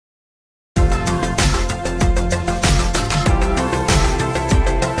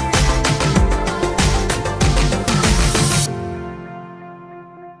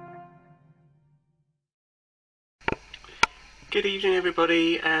Good evening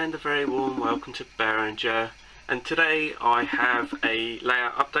everybody, and a very warm welcome to Behringer. And today I have a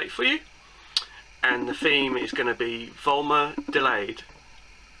layout update for you, and the theme is going to be Vollmer delayed.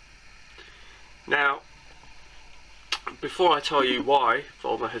 Now, before I tell you why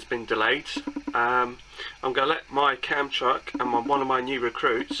Vollmer has been delayed, I'm going to let my cam truck and one of my new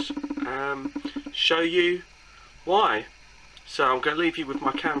recruits show you why. So I'm going to leave you with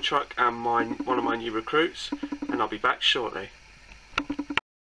my cam truck and one of my new recruits, and I'll be back shortly.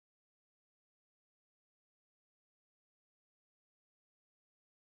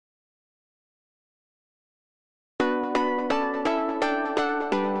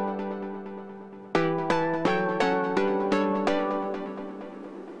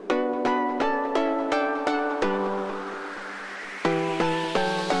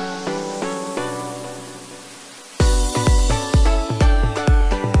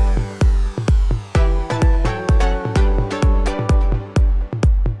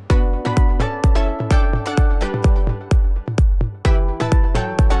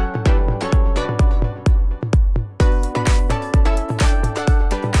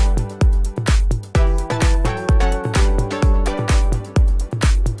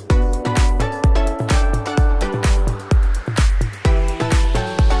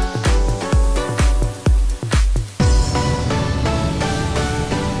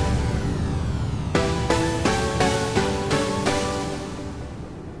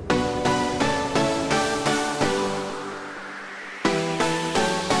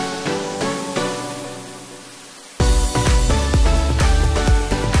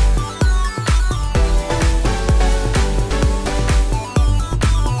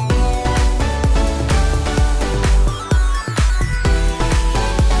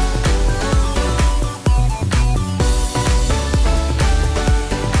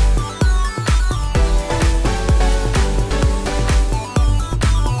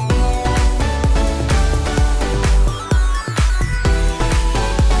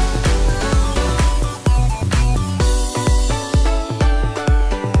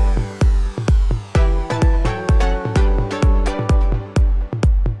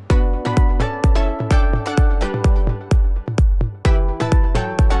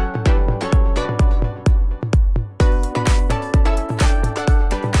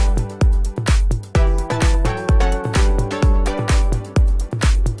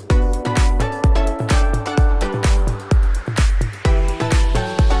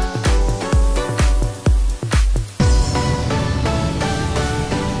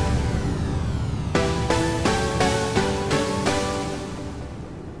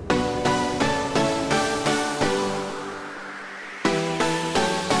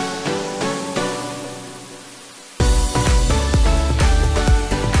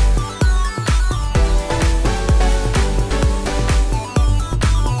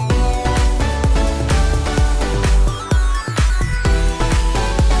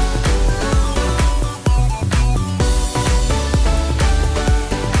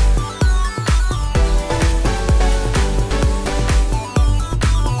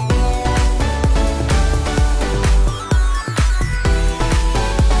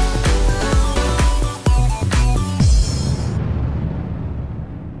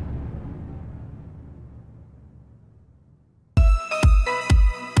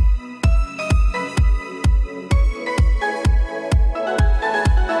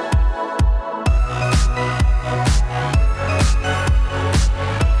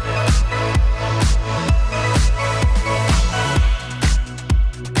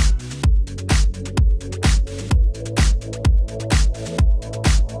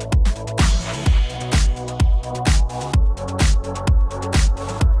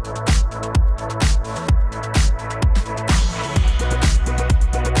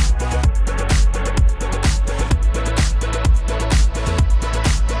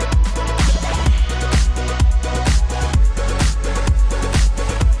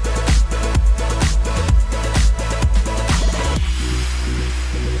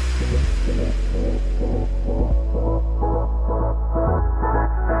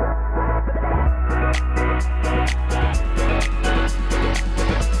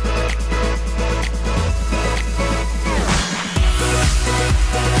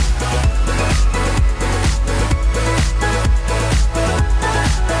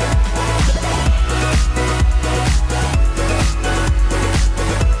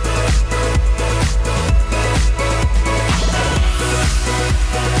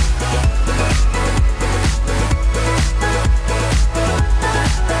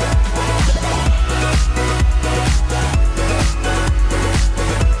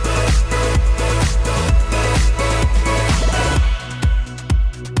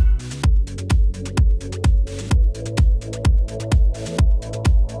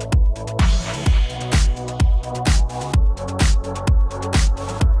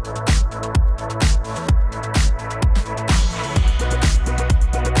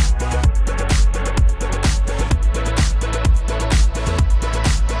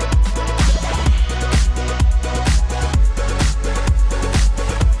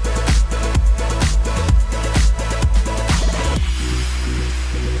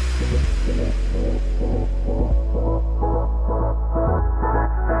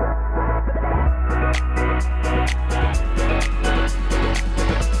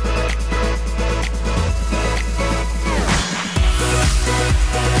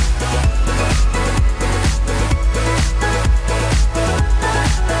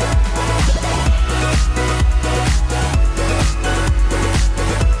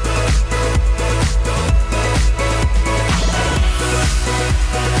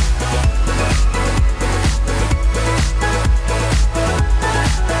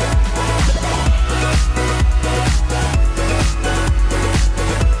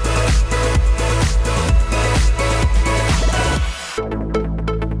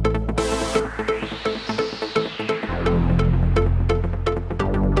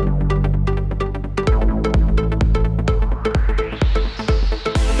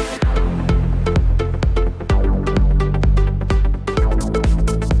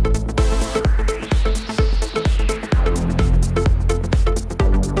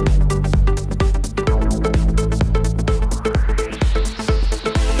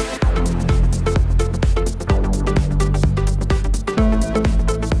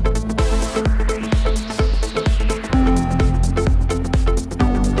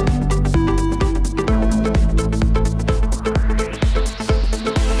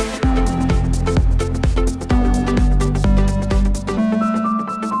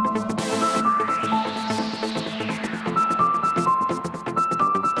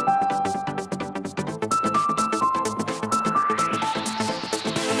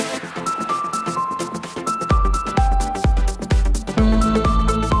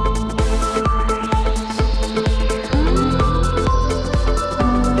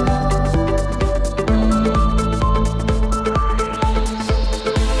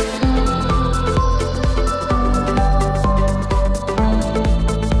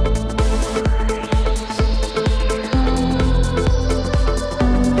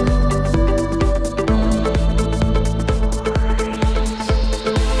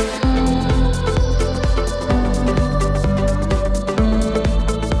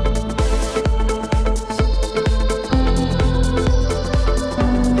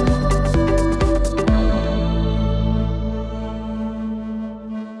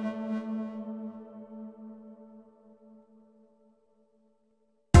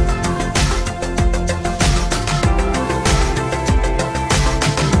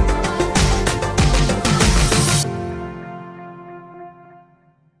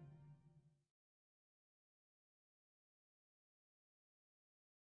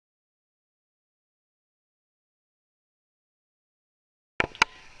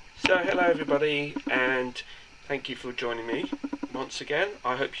 So hello everybody, and thank you for joining me once again.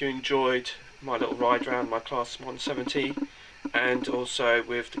 I hope you enjoyed my little ride around my Class 170 and also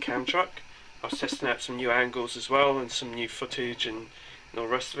with the cam truck. I was testing out some new angles as well and some new footage and all the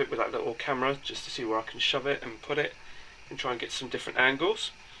rest of it with that little camera, just to see where I can shove it and put it and try and get some different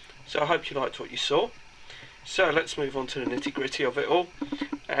angles. So I hope you liked what you saw. So let's move on to the nitty gritty of it all,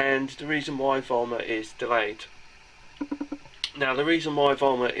 and the reason why Vollmer is delayed. Now the reason why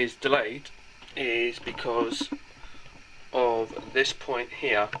Vollmer is delayed is because of this point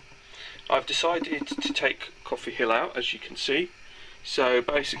here. I've decided to take Coffee Hill out, as you can see. So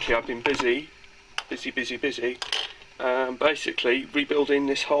basically I've been busy, basically rebuilding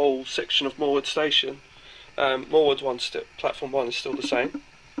this whole section of Moorwood Station. Platform 1 is still the same,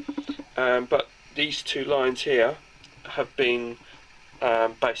 but these two lines here have been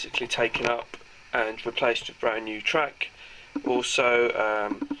basically taken up and replaced with brand new track. Also,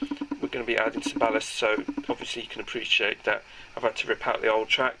 we're going to be adding some ballast, so obviously you can appreciate that I've had to rip out the old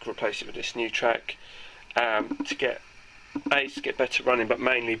track, replace it with this new track to get better running, but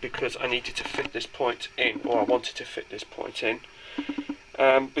mainly because I needed to fit this point in, or I wanted to fit this point in,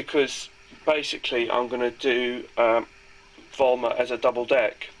 because basically I'm going to do Vollmer as a double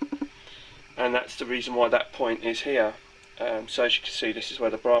deck, and that's the reason why that point is here. So as you can see, this is where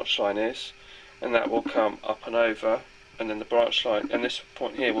the branch line is, and that will come up and over, and then the branch line, and this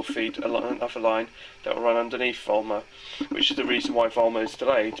point here will feed another line that will run underneath Vollmer, which is the reason why Vollmer is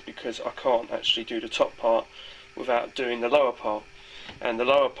delayed, because I can't actually do the top part without doing the lower part, and the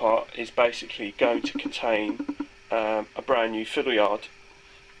lower part is basically going to contain a brand new fiddle yard,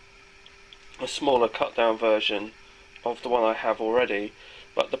 a smaller cut down version of the one I have already.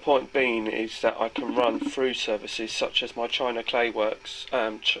 But the point being is that I can run through services such as my China Clay Works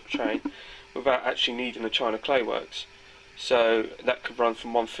train without actually needing a China Clay Works. So that could run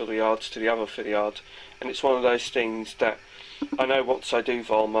from one fiddle yard to the other fiddle yard, and it's one of those things that I know once I do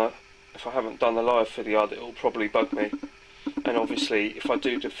Vollmer, if I haven't done the lower fiddle yard, it will probably bug me. And obviously if I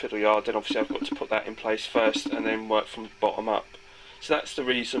do the fiddle yard, then obviously I've got to put that in place first and then work from the bottom up. So that's the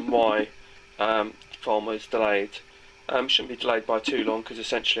reason why Vollmer is delayed. Shouldn't be delayed by too long, because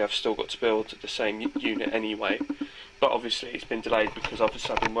essentially I've still got to build the same unit anyway, but obviously it's been delayed because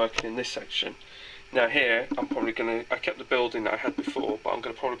obviously I've been working in this section. Now here I kept the building that I had before, but I'm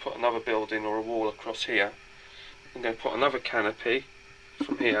going to probably put another building or a wall across here. I'm going to put another canopy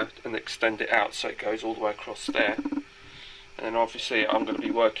from here and extend it out so it goes all the way across there, and then obviously I'm going to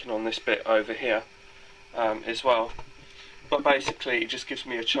be working on this bit over here as well. But basically it just gives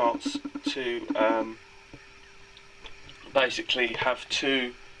me a chance to basically have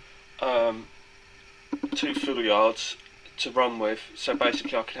two fiddle yards to run with, so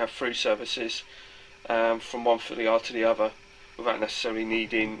basically I can have through services from one fiddle yard to the other without necessarily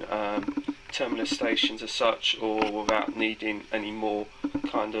needing terminus stations as such, or without needing any more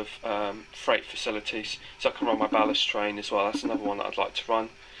kind of freight facilities. So I can run my ballast train as well. That's another one that I'd like to run,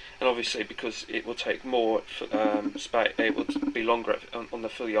 and obviously because it will take more space, it will be longer on the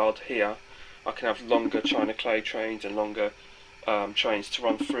fiddle yard here, I can have longer China Clay trains and longer trains to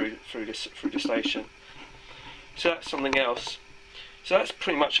run through the station. So that's something else. So that's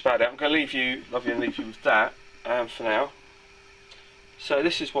pretty much about it. I'm going to leave you with that for now. So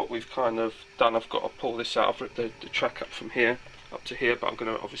this is what we've kind of done. I've got to pull this out. I've ripped the track up from here up to here, but I'm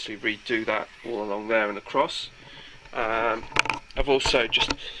going to obviously redo that all along there and across. I've also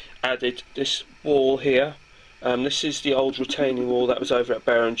just added this wall here. This is the old retaining wall that was over at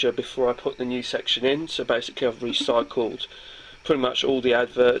Beringer before I put the new section in. So basically I've recycled pretty much all the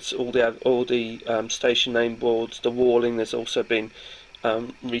adverts, all the station name boards, the walling. There's also been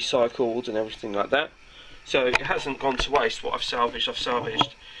recycled and everything like that. So it hasn't gone to waste what I've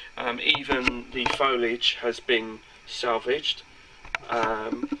salvaged. Even the foliage has been salvaged.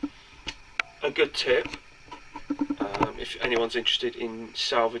 A good tip, if anyone's interested in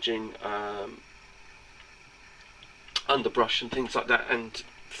salvaging underbrush and things like that and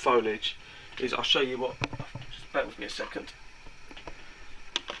foliage, is I'll show you what. Just bear with me a second.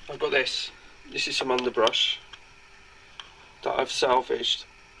 I've got this. This is some underbrush that I've salvaged,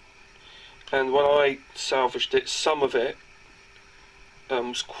 and when I salvaged it, some of it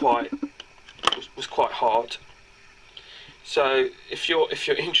was quite hard. So if you're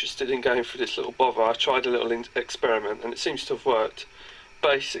interested in going through this little bother, I tried a little experiment and it seems to have worked.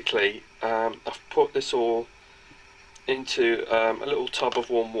 Basically, I've put this all into a little tub of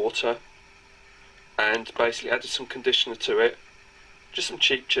warm water and basically added some conditioner to it, just some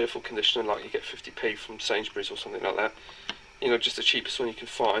cheap cheerful conditioner like you get 50p from Sainsbury's or something like that, you know, just the cheapest one you can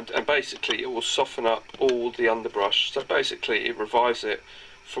find, and basically it will soften up all the underbrush. So basically it revives it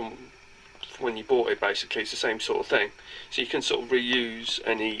from when you bought it. Basically, it's the same sort of thing. So you can sort of reuse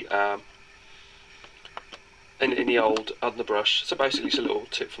any old underbrush. So basically, it's a little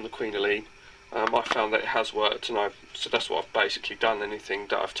tip from the Queen Aline. I found that it has worked, and so that's what I've basically done. Anything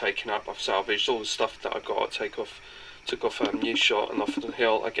that I've taken up, I've salvaged. All the stuff that I got, I took off New Shot and off the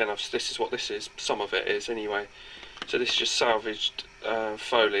hill. Again, this is what this is. Some of it is anyway. So this is just salvaged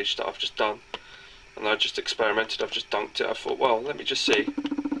foliage that I've just done, and I just experimented. I've just dunked it. I thought, well, let me just see.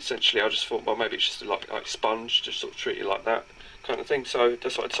 Essentially, I just thought, well, maybe it's just like sponge, just sort of treat it like that kind of thing. So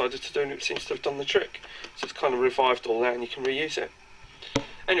that's what I decided to do, and it seems to have done the trick. So it's kind of revived all that, and you can reuse it.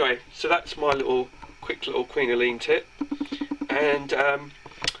 Anyway, so that's my quick little Queen Aline tip, and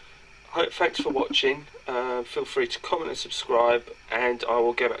thanks for watching. Feel free to comment and subscribe, and I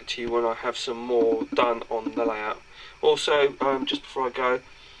will get back to you when I have some more done on the layout. Also, just before I go,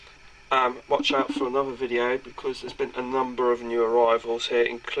 watch out for another video, because there's been a number of new arrivals here,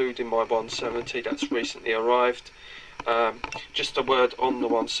 including my 170 that's recently arrived. Just a word on the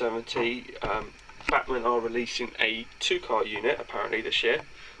 170, Batman are releasing a 2-car unit apparently this year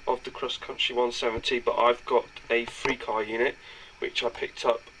of the Cross Country 170, but I've got a 3-car unit which I picked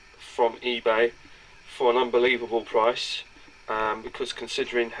up from eBay for an unbelievable price, because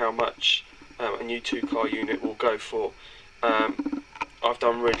considering how much a new 2-car unit will go for, I've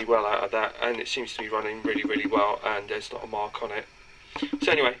done really well out of that, and it seems to be running really well, and there's not a mark on it.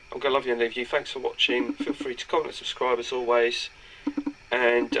 So anyway, I'm going to love you and leave you. Thanks for watching. Feel free to comment and subscribe as always,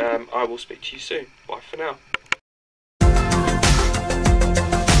 and I will speak to you soon. Bye for now.